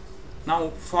side. Now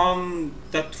from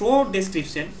the throw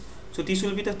description, so this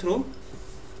will be the throw.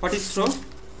 What is throw?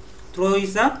 Throw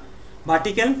is the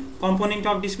vertical component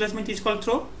of displacement, is called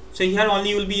throw. So here only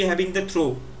you will be having the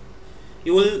throw,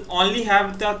 you will only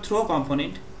have the throw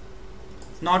component,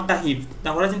 not the heave.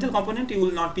 The horizontal component you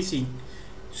will not be seeing.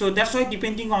 So that's why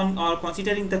depending on or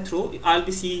considering the throw, I'll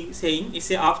be saying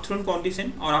it's a upthrown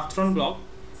condition or upthrown block,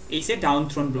 it's a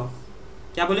downthrown block.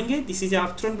 क्या बोलेंगे? This is a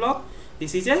upthrown block,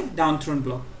 this is a downthrown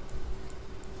block.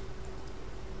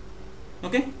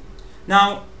 Okay,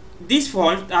 now this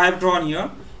fault I have drawn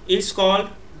here is called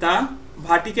the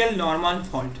vertical normal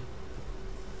fault.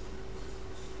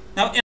 Now